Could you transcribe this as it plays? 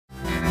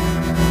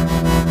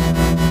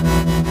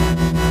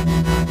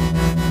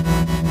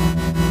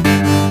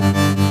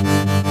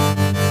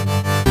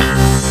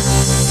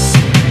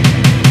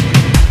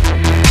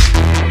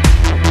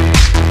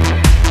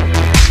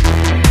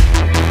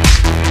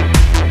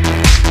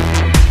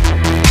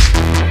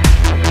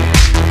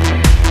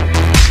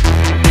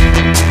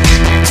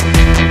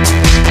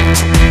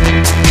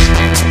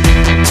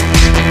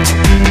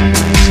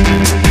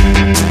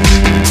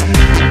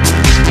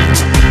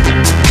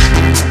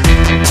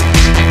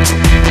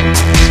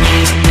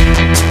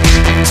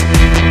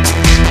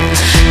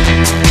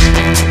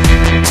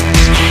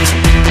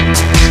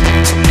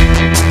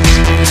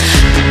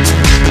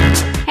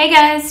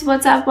guys,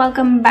 what's up?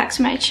 Welcome back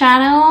to my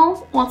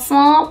channel. What's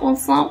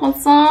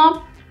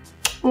up?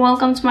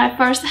 Welcome to my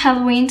first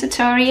Halloween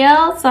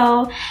tutorial.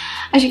 So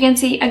as you can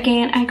see,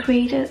 again, I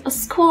created a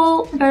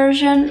skull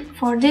version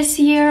for this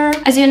year.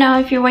 As you know,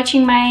 if you're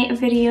watching my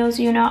videos,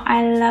 you know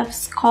I love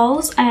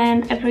skulls,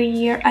 and every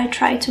year I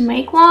try to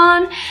make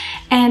one,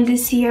 and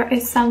this year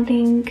is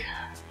something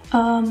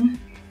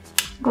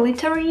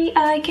glittery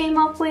I came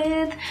up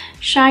with.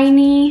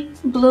 Shiny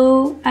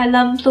blue. I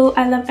love blue.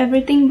 I love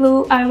everything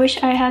blue. I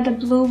wish I had a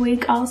blue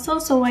wig also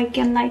so I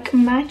can like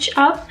match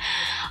up.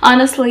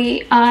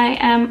 Honestly, I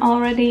am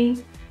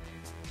already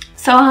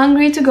so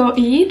hungry to go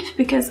eat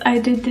because I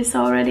did this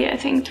already, I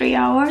think 3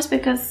 hours,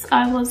 because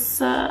I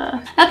was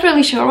not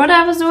really sure what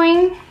I was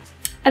doing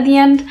at the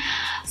end.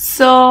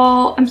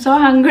 So I'm so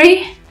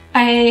hungry.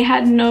 I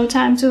had no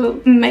time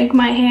to make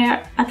my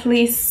hair at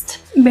least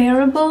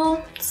bearable,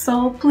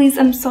 so please,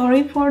 I'm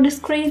sorry for this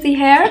crazy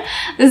hair.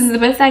 This is the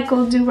best I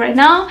could do right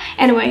now.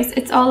 Anyways,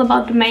 it's all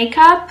about the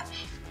makeup.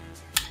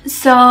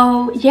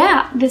 So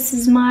yeah, this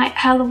is my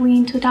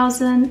Halloween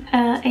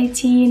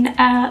 2018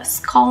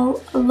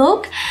 skull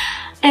look,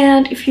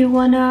 and if you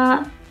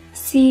wanna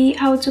see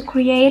how to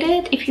create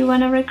it, if you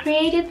wanna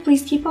recreate it,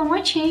 please keep on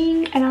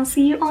watching, and I'll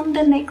see you on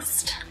the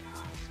next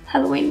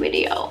Halloween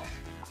video.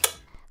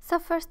 So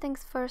first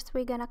things first,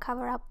 we're gonna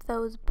cover up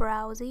those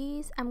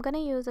browsies. I'm gonna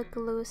use a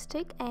glue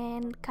stick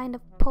and kind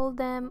of pull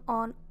them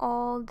on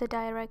all the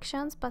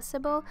directions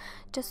possible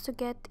just to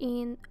get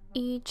in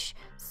each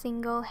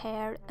single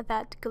hair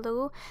that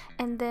glue,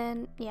 and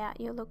then yeah,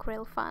 you look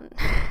real fun.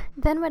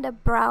 Then with a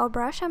brow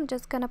brush, I'm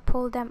just gonna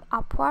pull them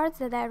upwards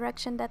the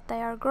direction that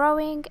they are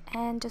growing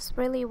and just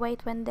really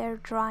wait when they're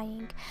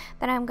drying.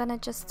 Then I'm gonna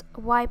just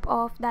wipe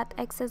off that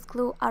excess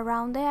glue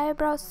around the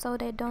eyebrows so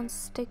they don't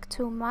stick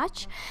too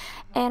much,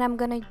 and I'm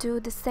gonna do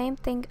the same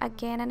thing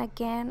again and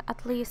again,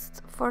 at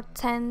least for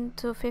 10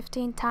 to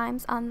 15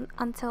 times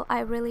until I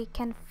really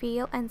can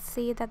feel and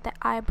see that the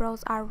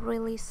eyebrows are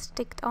really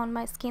sticked on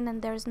my skin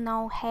and there's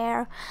no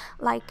hair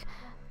like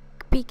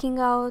peeking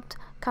out,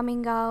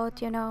 coming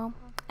out, you know.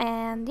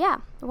 And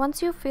yeah,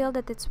 once you feel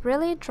that it's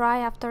really dry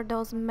after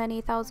those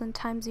many thousand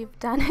times you've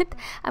done it,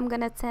 I'm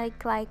gonna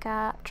take like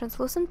a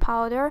translucent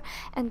powder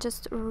and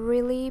just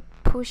really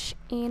push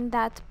in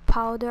that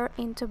powder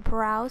into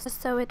brows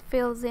so it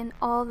fills in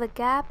all the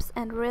gaps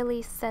and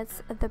really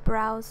sets the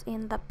brows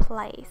in the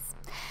place.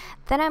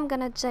 Then I'm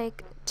gonna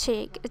take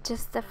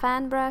just a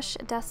fan brush,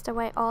 dust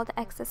away all the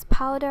excess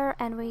powder,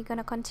 and we're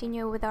gonna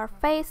continue with our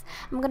face.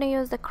 I'm gonna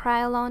use the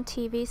KRYOLAN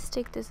TV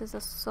stick. This is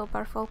a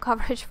super full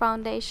coverage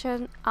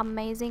foundation,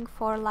 amazing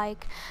for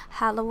like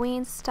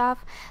Halloween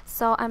stuff.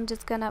 So I'm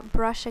just gonna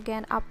brush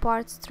again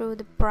upwards through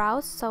the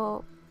brows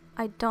so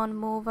I don't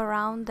move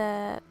around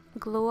the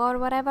glue or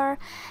whatever,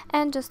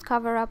 and just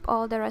cover up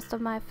all the rest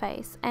of my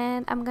face.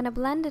 And I'm gonna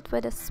blend it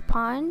with a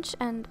sponge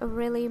and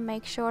really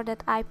make sure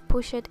that I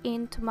push it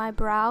into my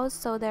brows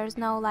so there's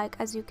no, like,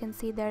 as you can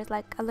see, there's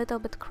like a little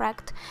bit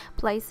cracked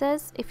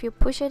places. If you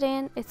push it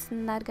in, it's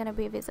not gonna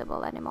be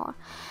visible anymore.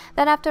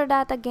 Then after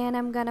that, again,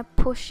 I'm gonna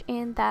push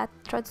in that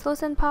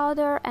translucent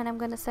powder, and I'm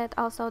gonna set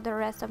also the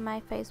rest of my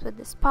face with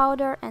this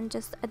powder and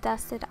just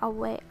dust it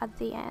away at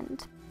the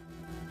end.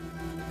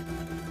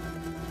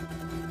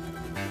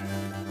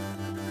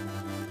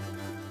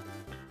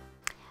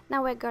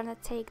 Now we're gonna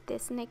take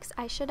this NYX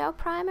eyeshadow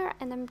primer,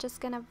 and I'm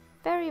just gonna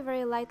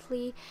very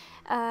lightly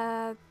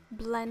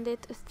blend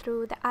it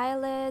through the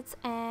eyelids,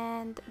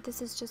 and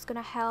this is just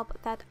gonna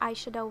help that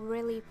eyeshadow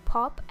really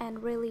pop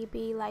and really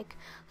be like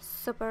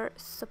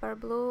super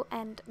blue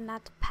and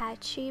not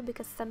patchy,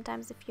 because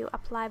sometimes if you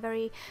apply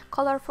very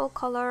colorful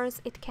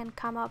colors it can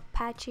come up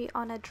patchy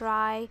on a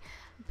dry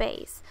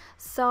base.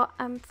 So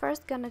I'm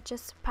first gonna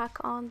just pack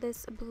on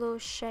this blue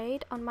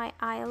shade on my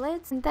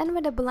eyelids, and then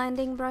with a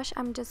blending brush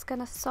I'm just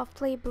gonna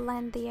softly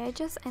blend the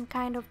edges and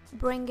kind of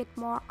bring it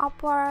more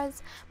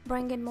upwards,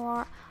 bring it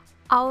more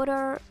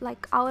outer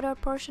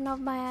portion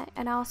of my eye,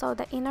 and also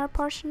the inner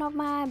portion of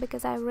my eye,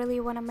 because I really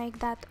want to make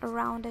that a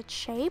rounded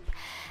shape.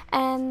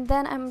 And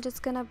then I'm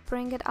just gonna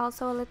bring it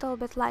also a little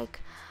bit like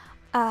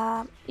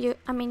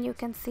you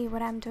can see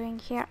what I'm doing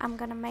here. I'm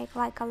gonna make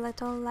like a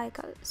little like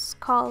a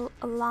skull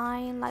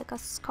line, like a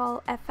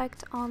skull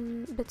effect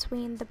on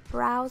between the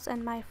brows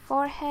and my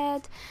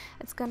forehead.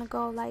 It's gonna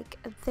go like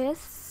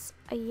this,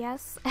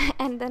 yes.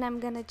 And then I'm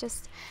gonna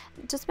just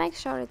make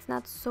sure it's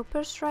not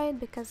super straight,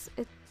 because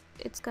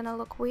it's gonna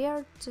look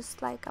weird,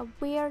 just like a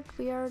weird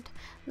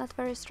not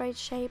very straight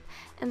shape.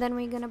 And then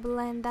we're gonna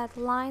blend that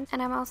line,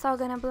 and I'm also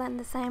gonna blend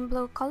the same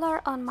blue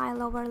color on my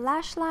lower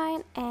lash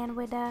line, and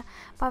with a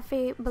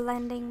puffy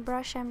blending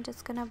brush I'm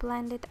just gonna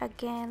blend it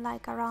again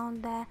like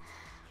around the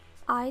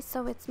eye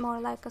so it's more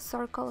like a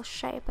circle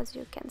shape, as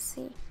you can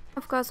see.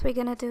 Of course, we're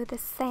gonna do the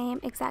same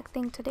exact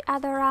thing to the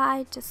other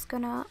eye, just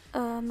gonna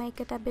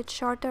make it a bit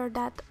shorter,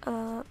 that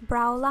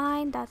brow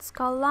line, that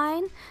skull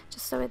line,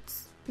 just so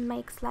it's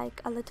makes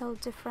like a little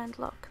different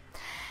look.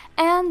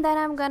 And then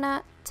I'm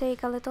gonna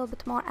take a little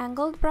bit more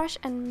angled brush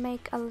and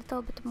make a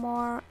little bit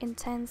more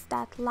intense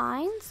that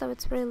line so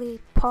it's really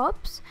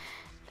pops.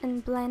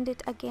 and blend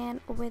it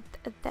again with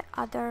the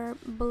other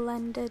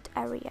blended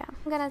area.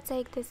 I'm gonna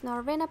take this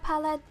Norvina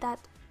palette, that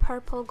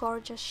purple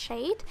gorgeous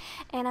shade,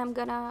 and I'm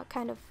gonna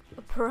kind of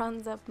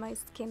bronze up my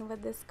skin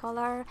with this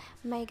color,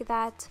 make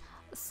that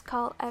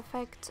skull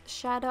effect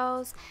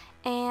shadows.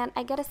 And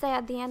I gotta say,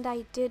 at the end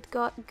I did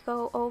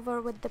go over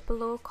with the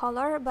blue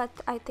color, but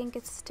I think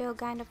it still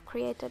kind of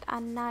created a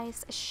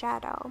nice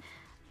shadow.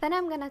 Then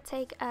I'm gonna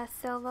take a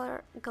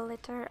silver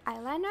glitter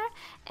eyeliner,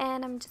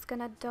 and I'm just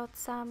gonna dot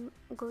some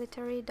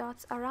glittery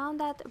dots around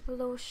that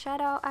blue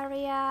shadow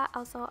area,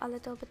 also a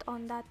little bit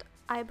on that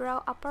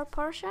eyebrow upper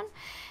portion.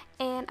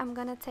 And I'm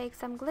gonna take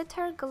some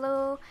glitter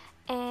glue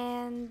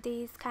and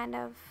these kind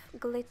of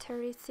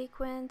glittery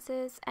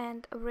sequences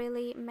and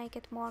really make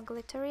it more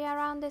glittery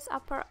around this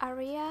upper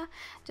area.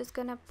 Just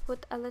gonna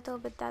put a little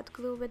bit that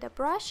glue with a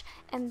brush,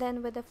 and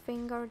then with a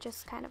finger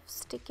just kind of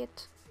stick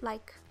it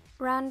like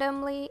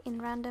randomly in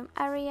random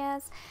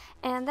areas.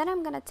 And then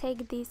I'm gonna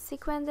take these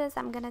sequences,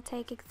 I'm gonna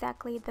take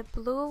exactly the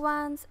blue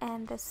ones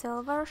and the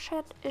silver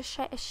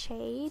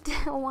shade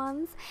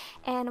ones,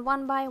 and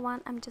one by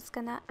one I'm just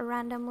gonna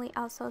randomly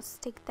also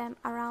stick them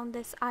around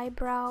this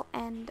eyebrow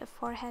and the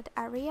forehead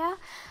area,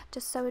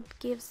 just so it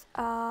gives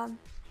I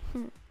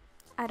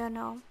don't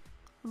know,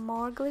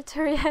 more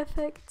glittery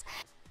effect.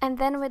 And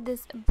then with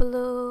this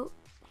blue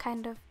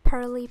kind of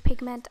pearly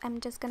pigment,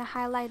 I'm just gonna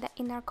highlight the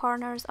inner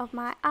corners of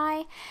my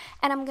eye,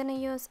 and I'm gonna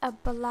use a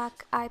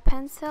black eye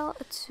pencil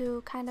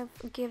to kind of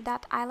give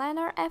that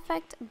eyeliner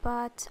effect,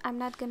 but I'm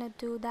not gonna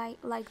do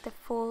that like the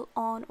full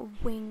on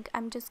wing.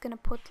 I'm just gonna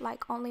put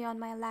like only on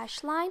my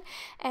lash line,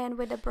 and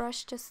with a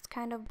brush just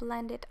kind of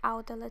blend it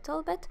out a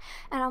little bit.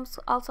 And I'm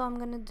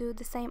gonna do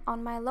the same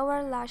on my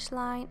lower lash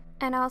line,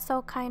 and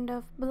also kind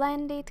of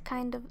blend it,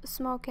 kind of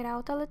smoke it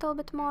out a little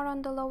bit more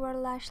on the lower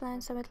lash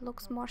line, so it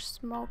looks more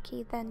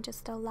smoky than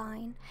just a line.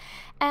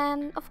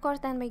 And of course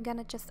then we're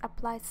gonna just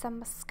apply some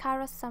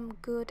mascara, some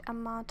good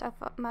amount of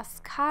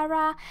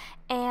mascara.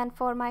 And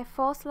for my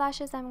false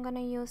lashes, I'm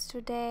gonna use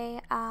today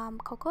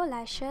KOKO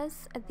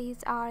lashes. These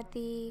are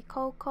the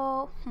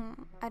KOKO,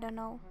 I don't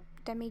know,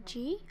 Demi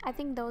G, I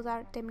think those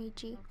are Demi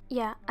G.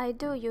 Yeah, I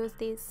do use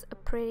these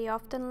pretty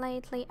often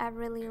lately. I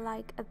really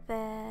like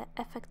the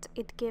effect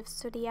it gives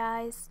to the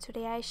eyes, to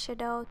the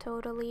eyeshadow.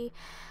 Totally,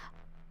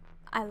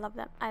 I love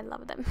them, I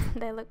love them.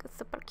 They look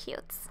super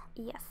cute.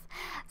 Yes.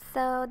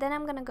 So then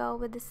I'm gonna go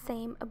with the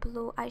same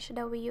blue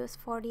eyeshadow we used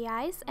for the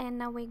eyes, and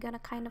now we're gonna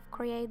kind of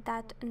create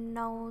that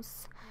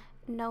nose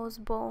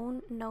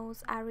bone,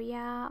 nose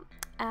area,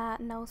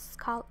 nose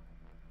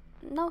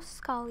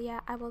skull, yeah,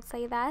 I will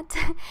say that.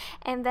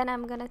 And then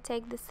I'm gonna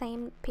take the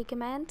same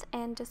pigment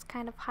and just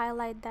kind of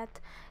highlight that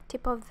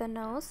tip of the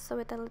nose, so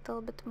it's a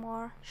little bit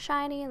more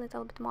shiny, a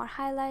little bit more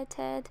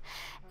highlighted.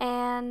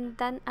 And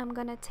then I'm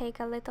gonna take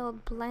a little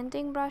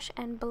blending brush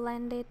and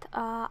blend it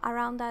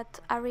around that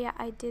area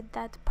I did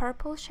that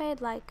purple shade,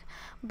 like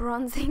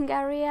bronzing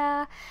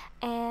area.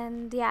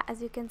 And yeah,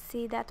 as you can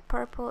see, that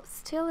purple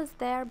still is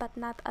there, but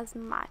not as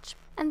much.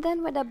 And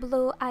then with a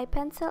blue eye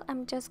pencil,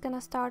 I'm just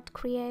gonna start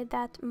create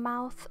that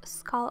mouth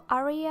skull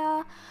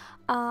area.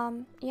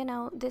 You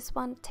know, this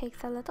one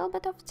takes a little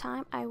bit of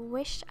time. I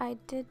wish I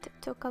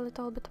took a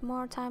little bit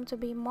more time to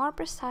be more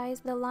precise.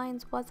 The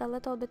lines was a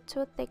little bit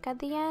too thick at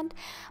the end,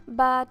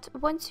 but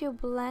once you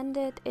blend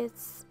it,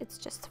 it's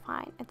just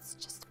fine. It's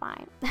just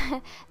fine.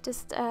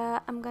 Just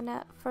I'm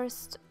gonna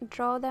first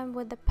draw them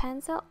with the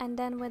pencil, and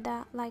then with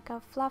a like a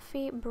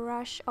fluffy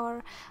brush,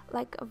 or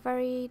like a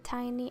very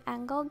tiny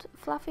angled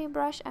fluffy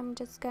brush, I'm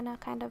just gonna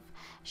kind of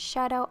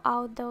shadow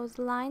out those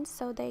lines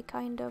so they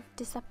kind of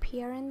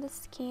disappear in the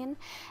skin,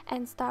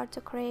 and start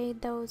to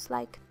create those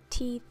like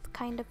teeth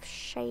kind of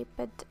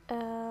shaped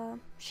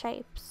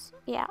shapes.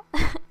 Yeah.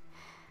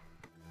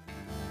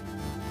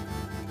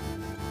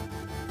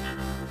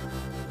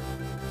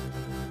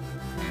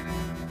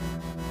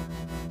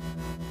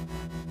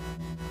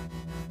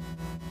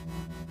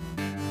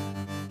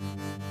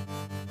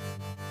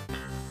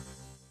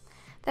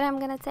 Then I'm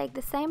gonna take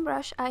the same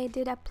brush I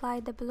did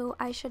apply the blue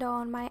eyeshadow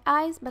on my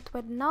eyes, but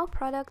with no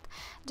product.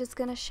 Just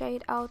gonna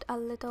shade out a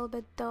little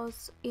bit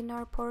those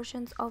inner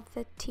portions of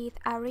the teeth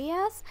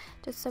areas,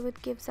 just so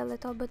it gives a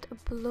little bit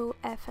of blue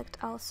effect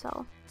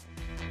also.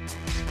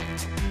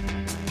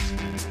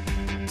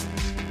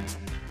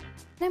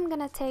 Then I'm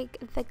gonna take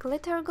the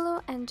glitter glue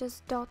and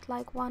just dot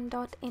like one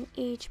dot in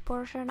each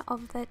portion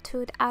of the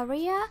tooth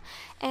area,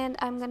 and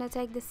I'm gonna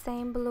take the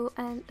same blue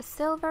and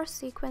silver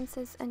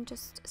sequences and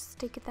just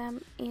stick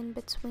them in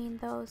between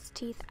those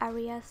teeth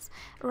areas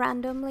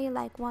randomly,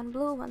 like one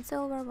blue, one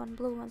silver, one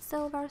blue, one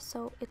silver,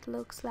 so it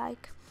looks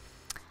like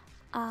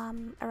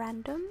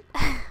random.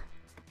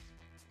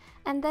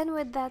 And then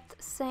with that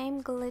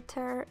same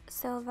glitter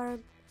silver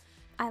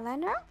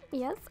eyeliner,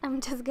 yes, I'm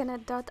just gonna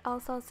dot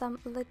also some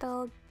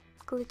little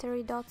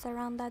glittery dots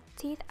around that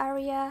teeth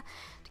area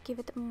to give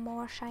it a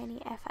more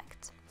shiny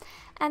effect.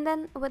 And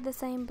then with the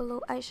same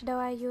blue eyeshadow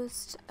I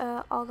used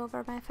all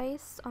over my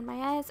face, on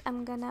my eyes,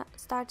 I'm gonna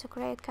start to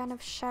create kind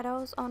of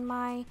shadows on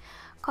my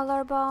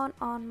collarbone,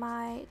 on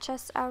my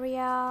chest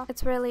area.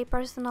 It's really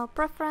personal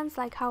preference,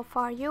 like how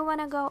far you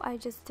wanna go. I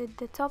just did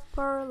the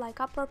topper, like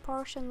upper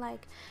portion,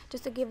 like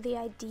just to give the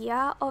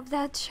idea of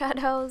that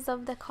shadows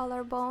of the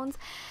collarbones.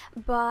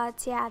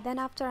 But yeah, then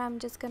after I'm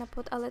just gonna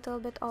put a little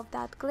bit of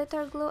that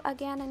glitter glue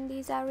again in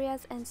these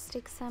areas and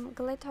stick some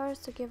glitters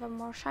to give a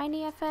more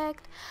shiny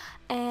effect.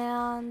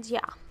 And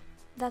yeah,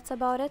 that's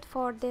about it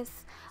for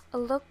this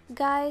look,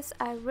 guys.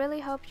 I really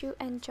hope you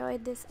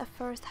enjoyed this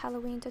first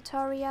Halloween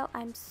tutorial.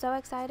 I'm so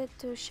excited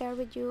to share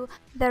with you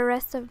the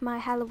rest of my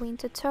Halloween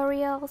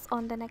tutorials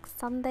on the next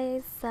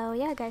Sundays. So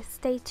yeah guys,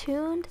 stay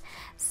tuned,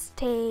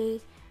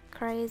 stay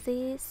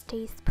crazy,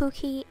 stay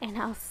spooky, and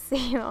I'll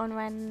see you on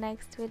my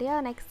next video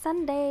next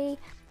Sunday.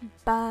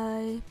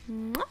 Bye.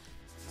 Mwah.